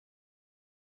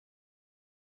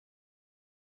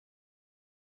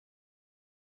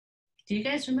Do you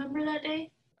guys remember that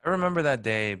day? I remember that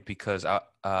day because it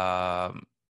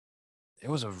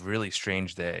was a really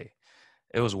strange day.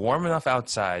 It was warm enough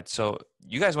outside. So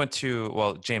you guys went to,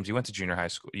 well, James, you went to junior high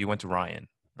school. You went to Ryan,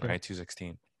 Yeah. right?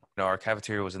 216. Our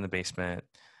cafeteria was in the basement,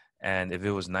 and if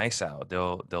it was nice out,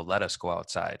 they'll let us go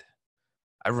outside.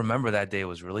 I remember that day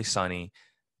was really sunny.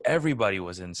 Everybody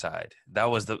was inside. That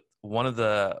was one of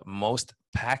the most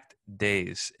packed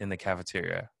days in the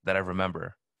cafeteria that I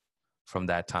remember from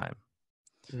that time.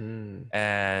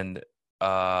 And it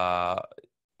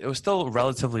was still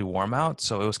relatively warm out,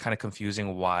 so it was kind of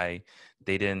confusing why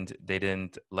they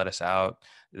didn't let us out.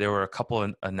 There were a couple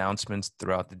of announcements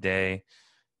throughout the day.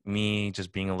 Me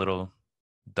just being a little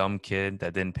dumb kid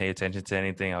that didn't pay attention to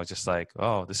anything. I was just like,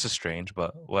 oh, this is strange,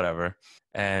 but whatever.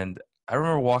 And I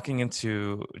remember walking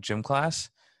into gym class,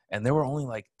 and there were only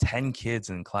like 10 kids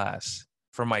in class.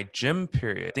 For my gym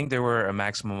period, I think there were a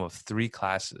maximum of 3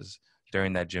 classes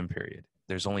during that gym period.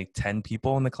 There's only 10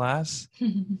 people in the class.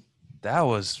 That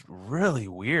was really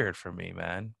weird for me,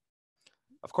 man.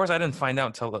 Of course, I didn't find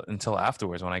out until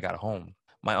afterwards when I got home.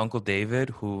 My Uncle David,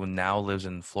 who now lives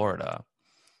in Florida,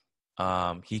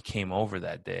 he came over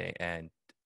that day, and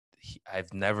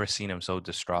I've never seen him so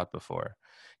distraught before.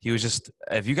 He was just,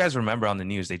 if you guys remember on the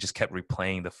news, they just kept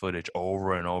replaying the footage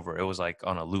over and over. It was like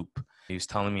on a loop. He was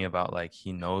telling me about like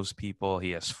he knows people,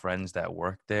 he has friends that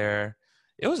work there.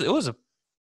 It was a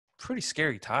pretty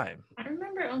scary time. I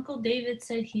remember Uncle David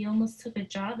said he almost took a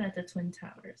job at the Twin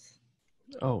Towers.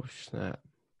 Oh, snap.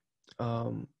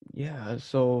 Yeah,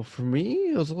 so for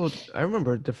me, it was a little, I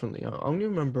remember it differently. I only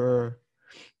remember,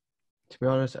 to be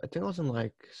honest, I think I was in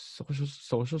like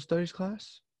social studies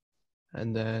class.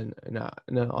 And then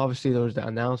obviously there was the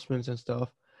announcements and stuff.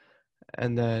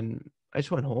 And then I just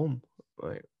went home.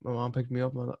 Like my mom picked me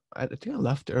up. I think I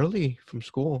left early from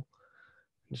school.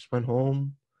 Just went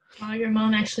home. Oh, your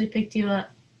mom actually picked you up.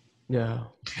 Yeah.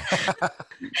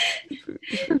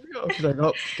 She's like,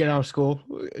 oh, get out of school.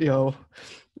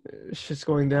 Shit's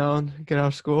going down. Get out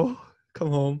of school.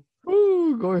 Come home.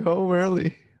 Woo, going home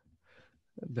early.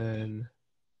 And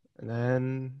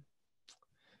then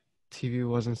TV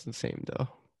wasn't the same though.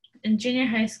 In junior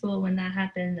high school, when that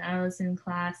happened, I was in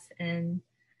class and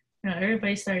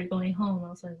everybody started going home. I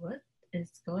was like, what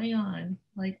is going on?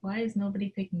 Like, why is nobody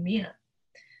picking me up?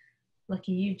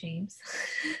 Lucky you, James.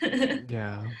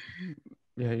 Yeah.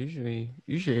 Usually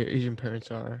Asian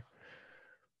parents are.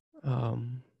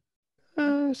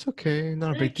 It's okay,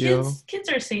 not a big deal. Kids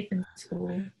are safe in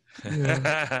school.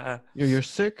 Yeah. You're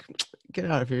sick? Get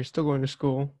out of here. You're still going to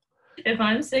school. If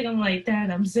I'm sick, I'm like,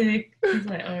 Dad, I'm sick. He's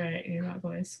like, all right, you're not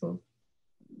going to school.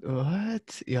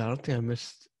 What? Yeah, I don't think I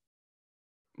missed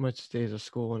much days of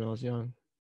school when I was young.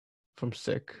 From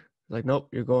sick. Like, nope,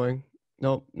 you're going.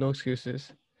 Nope, no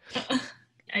excuses.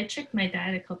 I tricked my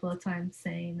dad a couple of times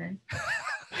saying that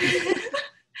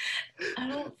I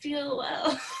don't feel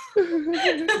well.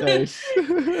 Nice.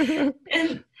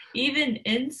 And even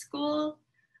in school,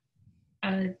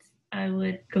 I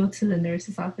would go to the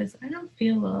nurse's office. I don't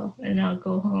feel well, and I'll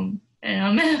go home. And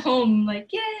I'm at home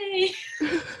like, yay!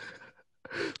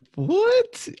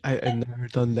 What? I've never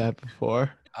done that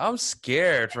before. I'm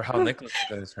scared for how Nicholas is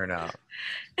going to turn out.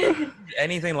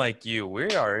 Anything like you,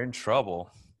 we are in trouble.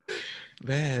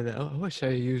 Man, I wish I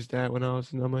used that when I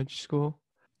was in elementary school.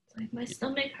 It's like, my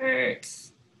stomach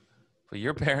hurts. But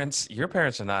your parents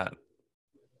are not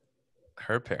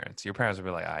her parents. Your parents would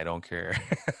be like, I don't care.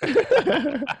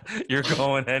 You're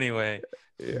going anyway.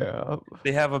 Yeah.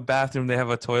 They have a bathroom. They have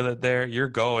a toilet there. You're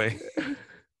going.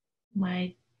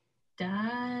 My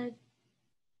dad,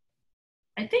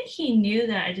 I think he knew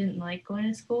that I didn't like going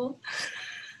to school.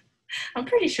 I'm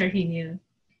pretty sure he knew.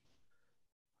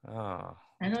 Oh.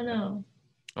 I don't know.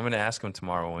 I'm going to ask him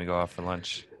tomorrow when we go out for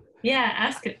lunch. Yeah,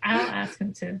 ask him. I'll ask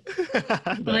him too.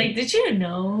 Like, did you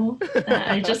know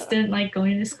that I just didn't like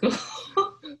going to school?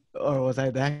 Or was I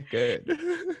that good?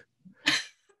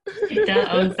 Your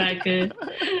dad was that good.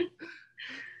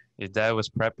 Your dad was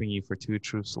prepping you for 2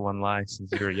 truths, 1 lie since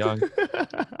you were young.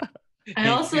 I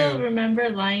also remember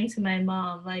lying to my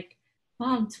mom, like,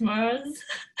 Mom, tomorrow's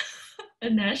a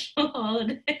national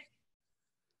holiday.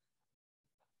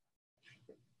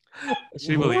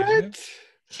 She believed you.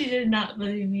 She did not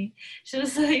believe me. She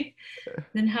was like,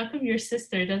 then how come your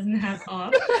sister doesn't have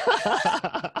off?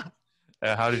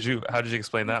 How did you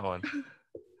explain that one?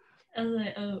 I was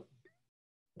like, oh,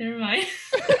 never mind.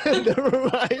 Never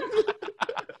mind.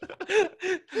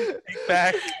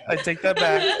 I take that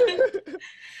back. Can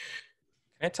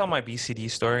I tell my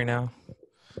BCD story now?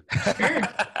 Sure.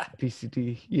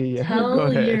 BCD. Yeah.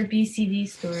 Tell your BCD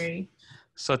story.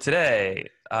 So today,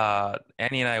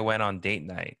 Annie and I went on date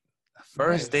night.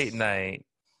 First date Nice. night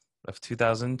of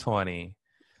 2020,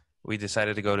 we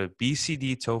decided to go to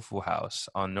BCD Tofu House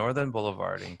on Northern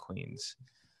Boulevard in Queens.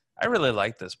 I really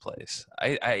like this place.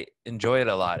 I enjoy it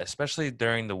a lot, especially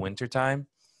during the winter time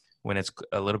when it's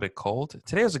a little bit cold.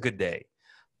 Today was a good day,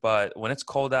 but when it's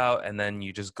cold out and then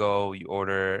you just go, you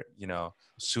order,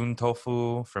 soon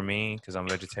tofu for me because I'm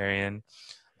vegetarian.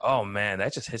 Oh man,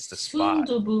 that just hits the spot.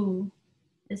 Sundubu.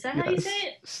 Is that how you say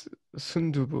it?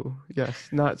 Sundubu. Yes,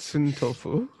 not sun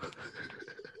tofu.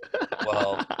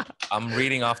 Well, I'm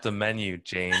reading off the menu,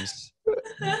 James.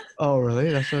 Oh,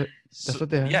 really? That's what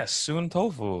they have? Yes, soon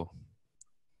tofu.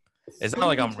 It's not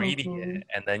like I'm reading Suntofu. it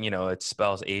and then, it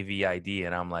spells AVID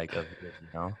and I'm like,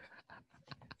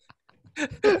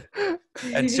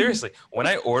 And seriously, when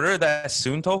I order that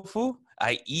soon tofu,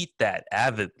 I eat that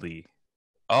avidly.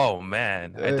 Oh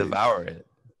man, I devour it.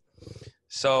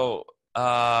 So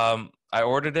I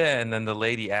ordered it, and then the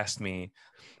lady asked me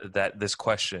this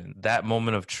question, that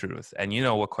moment of truth. And you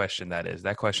know what question that is.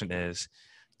 That question is,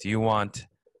 do you want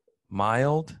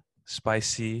mild,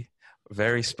 spicy,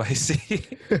 very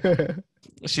spicy?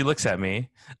 She looks at me.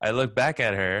 I look back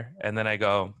at her, and then I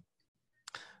go,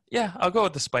 yeah, I'll go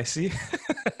with the spicy.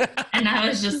 And I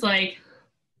was just like,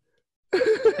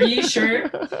 are you sure?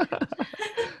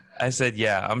 I said,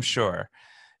 yeah, I'm sure.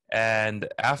 And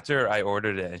after I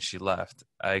ordered it and she left,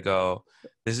 I go,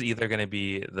 this is either going to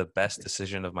be the best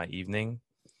decision of my evening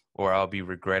or I'll be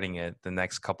regretting it the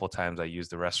next couple times I use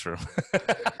the restroom.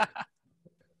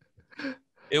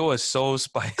 It was so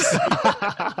spicy.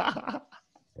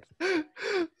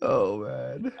 Oh,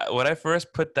 man. When I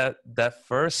first put that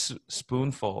first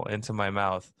spoonful into my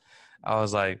mouth, I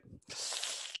was like,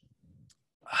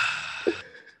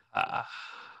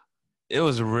 it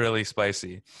was really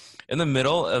spicy. In the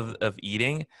middle of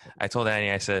eating, I told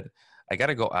Annie, I said, I got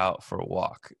to go out for a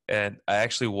walk. And I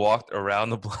actually walked around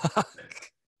the block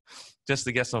just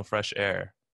to get some fresh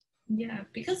air. Yeah,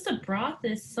 because the broth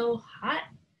is so hot,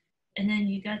 and then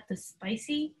you got the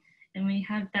spicy, and when you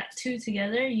have that two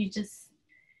together, it's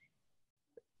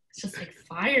just like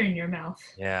fire in your mouth.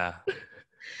 Yeah.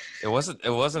 It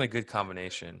wasn't a good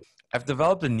combination. I've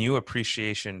developed a new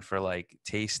appreciation for like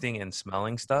tasting and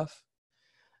smelling stuff.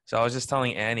 So I was just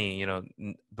telling Annie,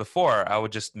 before I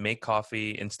would just make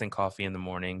coffee, instant coffee in the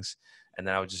mornings, and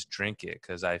then I would just drink it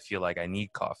because I feel like I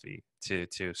need coffee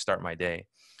to start my day.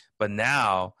 But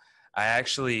now I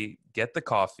actually get the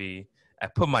coffee, I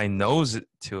put my nose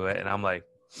to it, and I'm like,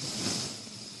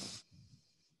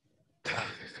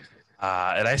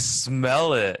 and I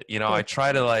smell it. I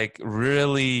try to like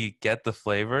really get the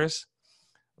flavors,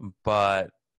 but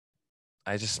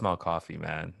I just smell coffee,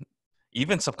 man.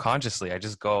 Even subconsciously, I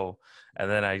just go, and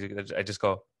then I just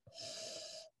go,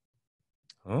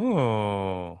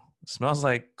 oh, it smells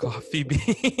like coffee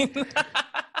bean.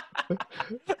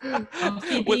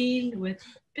 Coffee bean with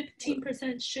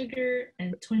 15% sugar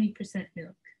and 20%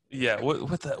 milk. Yeah,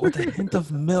 with a hint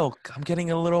of milk. I'm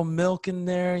getting a little milk in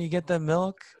there. You get that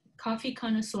milk? Coffee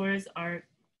connoisseurs are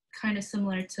kind of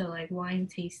similar to like wine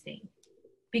tasting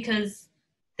because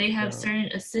they have certain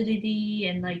acidity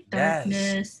and like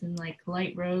darkness and like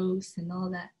light roast and all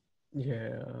that.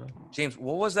 Yeah. James,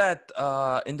 what was that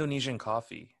Indonesian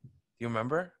coffee? Do you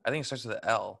remember? I think it starts with an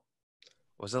L.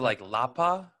 Was it like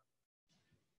Lapa?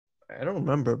 I don't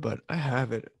remember, but I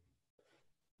have it.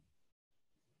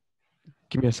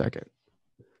 Give me a second.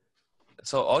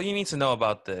 So all you need to know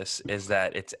about this is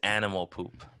that it's animal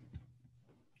poop.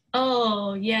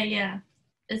 Oh, yeah.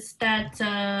 It's that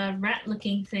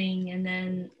rat-looking thing, and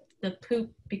then the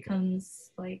poop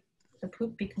becomes like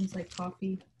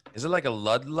coffee. Is it like a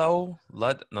Ludlow?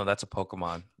 No, that's a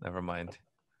Pokemon. Never mind.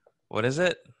 What is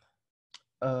it?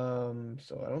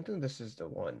 So I don't think this is the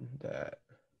one that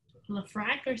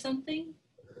Lafrac or something?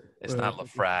 It's not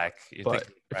Lafrac. But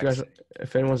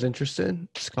if anyone's interested,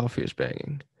 this coffee is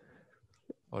banging.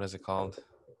 What is it called?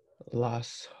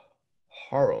 Las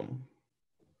Harum.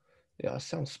 Yeah, it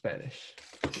sounds Spanish.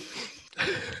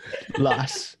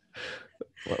 Las.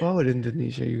 Why would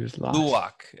Indonesia use las?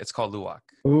 Luwak. It's called Luwak.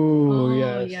 Ooh,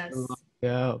 Oh, yes.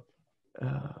 Yeah.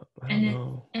 I don't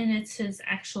know. And it's his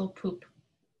actual poop.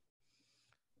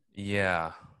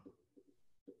 Yeah.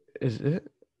 Is it?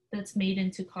 That's made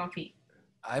into coffee.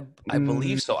 I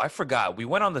believe so. I forgot. We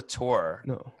went on the tour.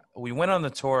 No. We went on the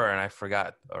tour and I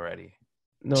forgot already.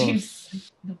 No.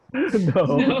 James.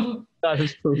 No. That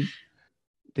is poop.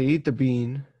 They eat the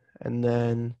bean and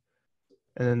then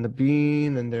the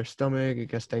bean and their stomach, it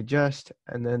gets digest,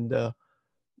 and then the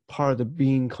part of the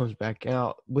bean comes back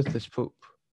out with this poop.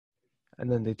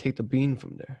 And then they take the bean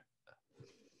from there.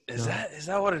 Is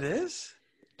that what it is?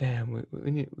 Damn,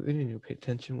 we need to pay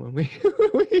attention when we.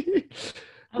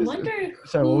 I wonder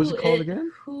Sorry, what was it called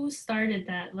again? who started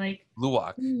that. Like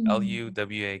Luwak,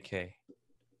 Luwak.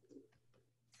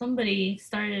 somebody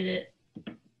started it.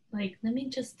 Like, let me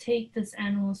just take this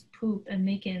animal's poop and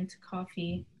make it into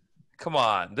coffee. Come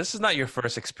on, this is not your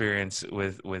first experience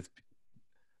with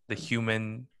the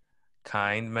human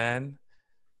kind, man.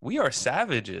 We are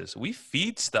savages. We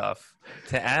feed stuff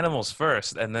to animals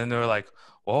first, and then they're like,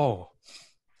 "Oh,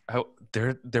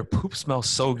 their poop smells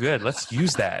so good. Let's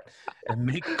use that and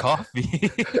make coffee."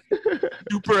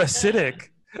 Super acidic.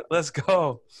 Let's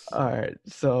go. All right,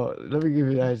 so let me give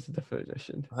you guys the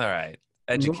definition. All right,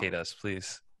 educate us,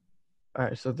 please. All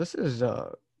right, so this is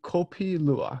Kopi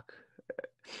Luwak.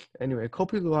 Anyway,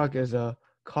 Kopi Luwak is a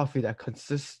coffee that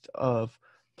consists of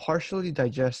partially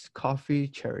digested coffee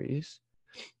cherries,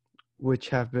 which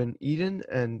have been eaten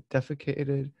and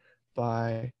defecated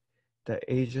by the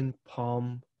Asian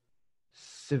palm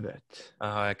civet.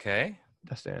 Okay.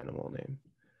 That's the animal name.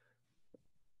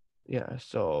 Yeah,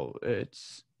 so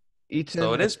it's eaten.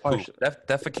 So it is poop.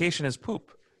 Defecation is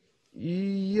poop.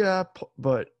 Yeah,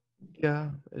 but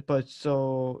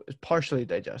so it's partially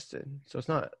digested. So it's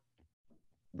not.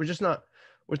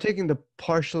 We're taking the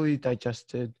partially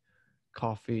digested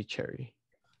coffee cherry.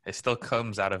 It still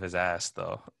comes out of his ass,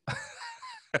 though.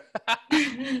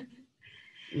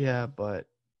 Yeah, but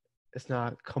it's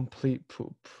not complete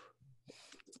poop.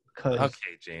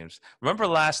 Okay, James. Remember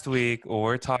last week we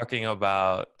were talking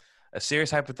about a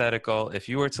serious hypothetical. If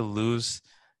you were to lose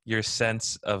your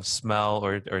sense of smell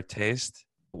or taste,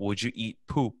 would you eat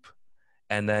poop?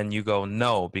 And then you go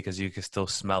no because you can still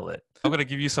smell it. I'm gonna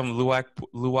give you some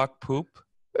luwak poop,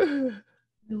 and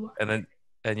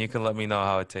you can let me know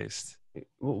how it tastes.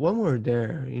 When we were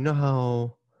there, you know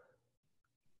how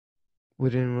we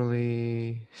didn't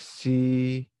really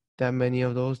see that many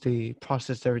of those. They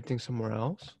processed everything somewhere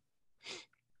else.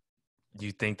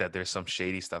 You think that there's some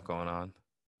shady stuff going on?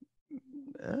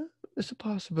 It's a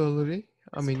possibility.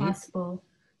 It's possible.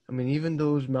 Even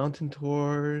those mountain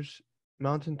tours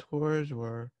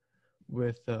were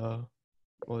with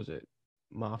what was it,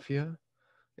 mafia,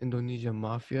 Indonesian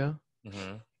mafia.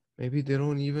 Mm-hmm. Maybe they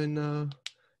don't even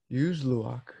use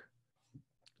luwak.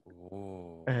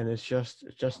 Ooh. And it's just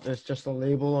a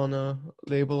label on a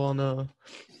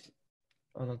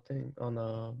thing, on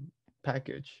a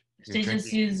package. They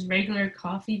just use regular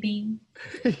coffee bean.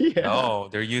 Yeah. No,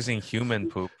 they're using human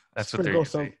poop. That's what they're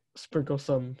using. Sprinkle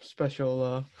some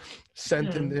special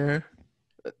scent in there.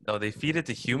 No, they feed it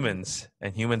to humans,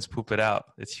 and humans poop it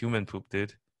out. It's human poop,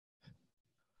 dude.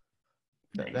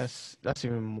 Nice. That's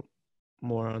even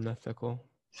more unethical.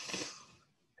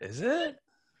 Is it?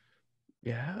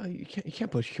 Yeah, you can't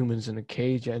put humans in a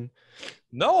cage and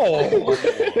No.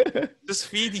 Just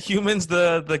feed humans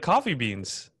the coffee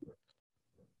beans.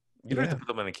 You don't have to put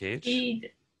them in a cage.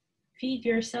 Feed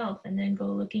yourself and then go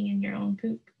looking in your own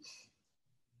poop.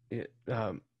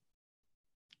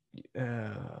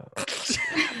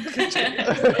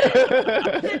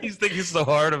 He's thinking so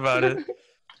hard about it.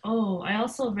 Oh, I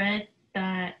also read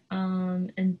that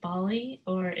in Bali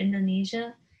or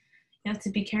Indonesia, you have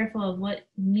to be careful of what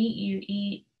meat you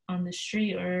eat on the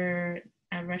street or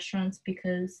at restaurants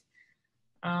because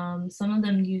some of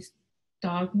them use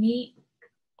dog meat.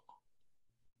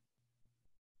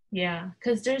 Yeah,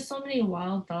 because there's so many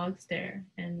wild dogs there,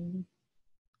 and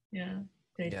yeah.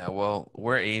 Yeah, well,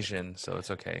 we're Asian, so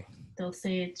it's okay. They'll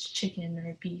say it's chicken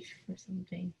or beef or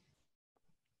something.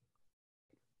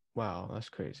 Wow, that's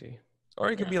crazy. Or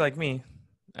you could be like me,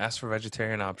 ask for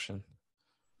vegetarian option.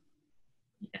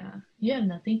 Yeah, you have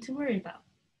nothing to worry about.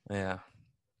 Yeah.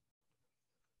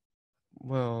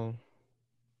 Well,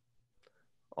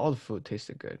 all the food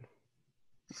tasted good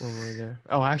when we were there.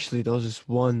 Oh, actually, there was this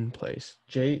one place,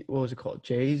 what was it called?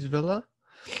 Jay's Villa.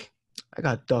 I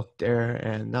got duck there,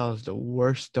 and that was the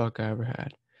worst duck I ever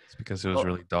had. It's because it was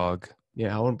really dog.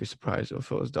 Yeah, I wouldn't be surprised if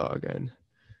it was dog, and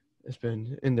it's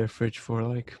been in their fridge for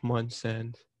like months.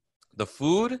 And the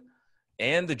food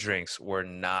and the drinks were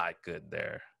not good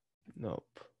there.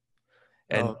 Nope.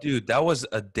 And dude, that was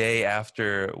a day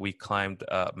after we climbed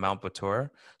Mount Batur,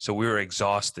 so we were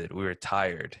exhausted. We were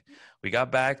tired. We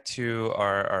got back to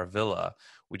our villa.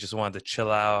 We just wanted to chill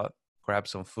out, grab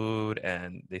some food,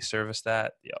 and they serviced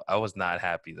that. Yo, I was not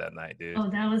happy that night, dude. Oh,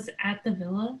 that was at the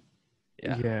villa?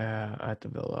 Yeah, at the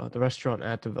villa. The restaurant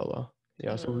at the villa.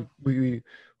 Yeah, so we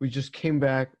just came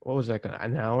back, what was it, like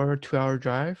an hour, 2-hour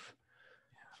drive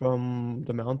from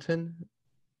the mountain.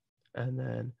 And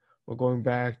then we're going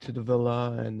back to the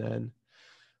villa, and then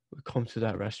we come to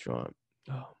that restaurant.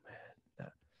 Oh,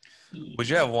 man. Would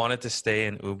you have wanted to stay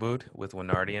in Ubud with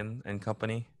Winardian and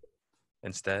company?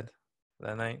 instead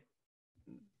that night?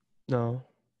 No,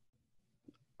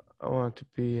 I wanted to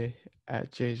be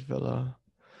at Jay's villa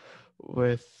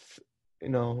with, I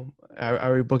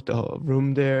already booked a whole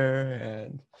room there,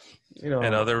 and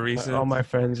And other all reasons? my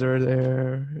friends are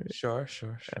there. Sure.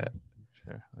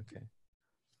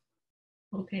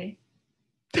 Okay. Okay.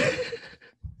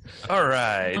 All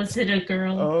right. Was it a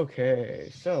girl? Okay,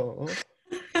 so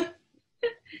That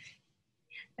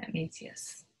means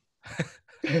yes.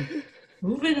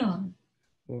 Moving on.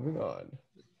 moving on.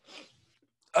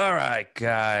 All right,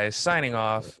 guys. Signing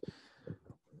off.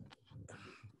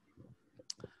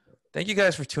 Thank you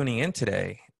guys for tuning in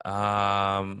today.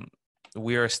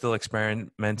 We are still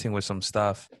experimenting with some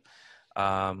stuff.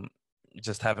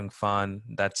 Just having fun.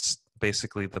 That's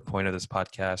basically the point of this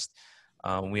podcast.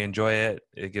 We enjoy it.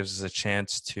 It gives us a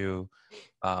chance to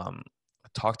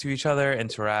talk to each other,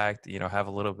 interact, have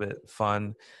a little bit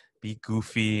fun, be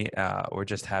goofy. We're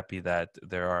just happy that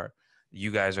you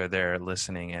guys are there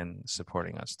listening and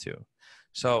supporting us too.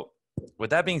 So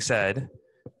with that being said,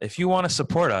 if you want to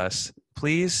support us,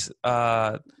 please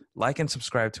like and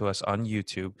subscribe to us on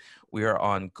YouTube. We are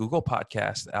on Google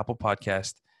Podcast, Apple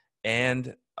Podcast,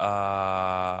 and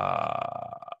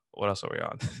what else are we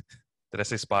on? Did I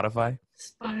say Spotify?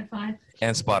 Spotify.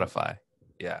 And Spotify.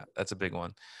 Yeah, that's a big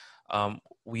one.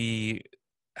 We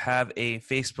have a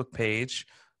Facebook page.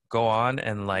 Go on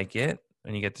and like it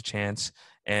when you get the chance.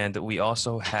 And we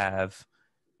also have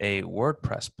a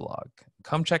WordPress blog.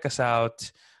 Come check us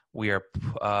out. We are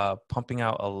pumping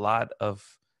out a lot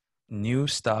of new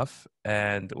stuff,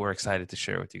 and we're excited to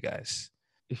share with you guys.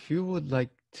 If you would like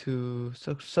to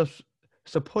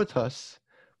support us,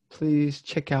 please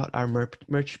check out our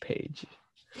merch page.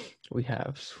 We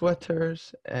have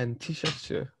sweaters and t-shirts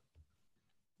too.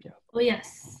 Yeah. Oh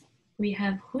yes, we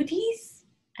have hoodies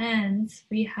and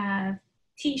we have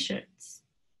t-shirts.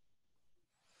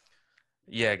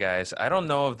 Yeah, guys. I don't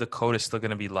know if the code is still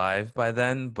going to be live by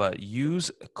then, but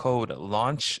use code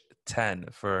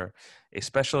LAUNCH10 for a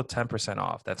special 10%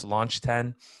 off. That's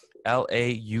LAUNCH10,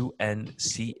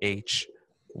 LAUNCH.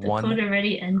 The code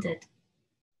already ended.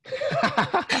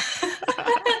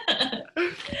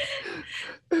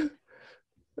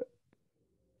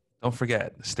 Don't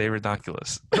forget, stay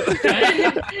redonkulous.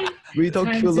 Redonkulous.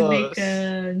 Time to make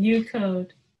a new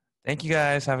code. Thank you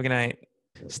guys. Have a good night.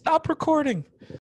 Stop recording.